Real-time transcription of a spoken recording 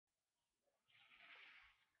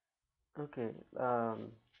Okay,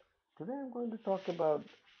 today I'm going to talk about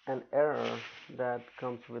an error that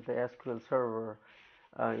comes with the SQL Server.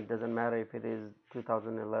 It doesn't matter if it is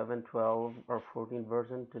 2011, 12, or 14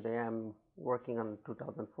 version. Today I'm working on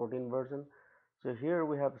 2014 version. So here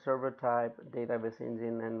we have server type, database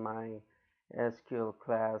engine, and my SQL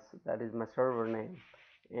class. That is my server name.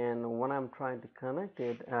 And when I'm trying to connect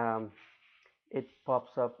it, it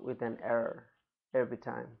pops up with an error every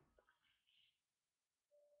time.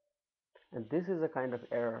 And this is a kind of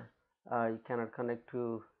error. You cannot connect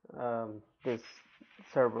to this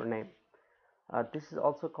server name. This is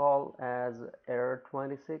also called as error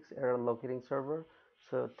 26, error locating server.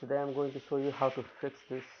 So today I'm going to show you how to fix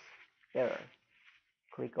this error.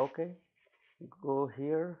 Click OK, go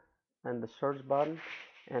here and the search button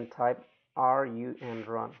and type RU and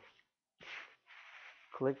run.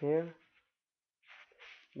 Click here.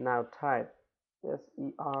 Now type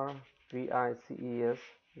services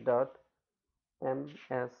dot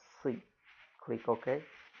msc. Click OK.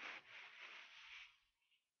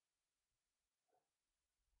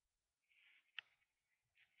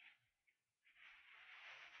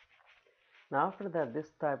 Now after that, this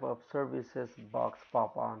type of services box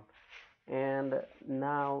pop on, and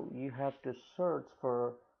now you have to search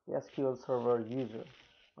for SQL Server user,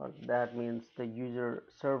 or that means the user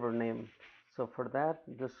server name. So for that,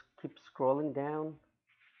 just keep scrolling down,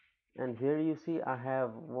 and here you see I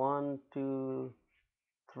have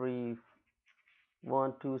three,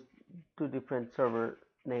 two different server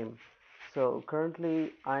names. So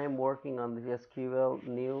currently I am working on the SQL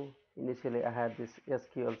new. Initially I had this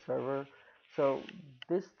SQL Server. So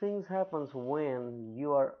these things happens when you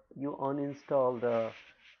uninstall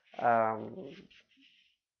um,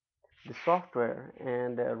 the software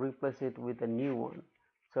and replace it with a new one.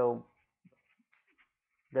 So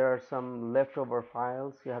there are some leftover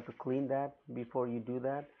files. You have to clean that before you do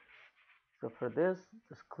that. So for this,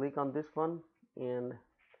 just click on this one, and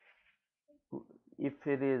if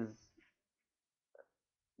it is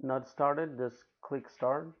not started, just click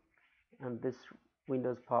start, and this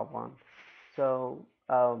windows pop on. So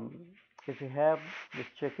if you have,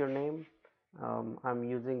 just check your name. I'm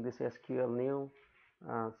using this SQL new,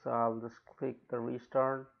 so I'll just click the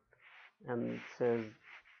restart, and it says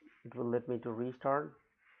it will let me to restart.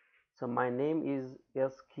 So my name is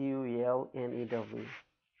SQLNEW.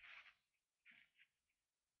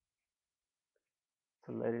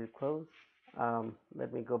 So let it close.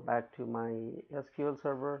 Let me go back to my SQL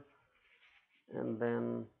server and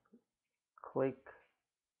then click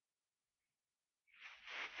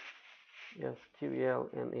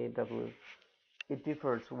SQLNEW. It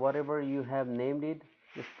differs. Whatever you have named it,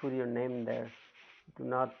 just put your name there. Do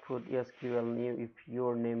not put SQL new if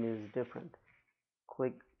your name is different.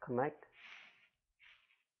 Click connect.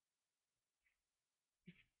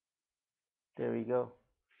 There we go.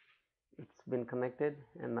 It's been connected,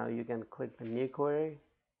 and now you can click the new query.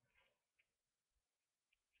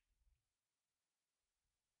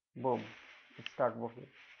 Boom, it start working.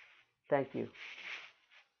 Thank you.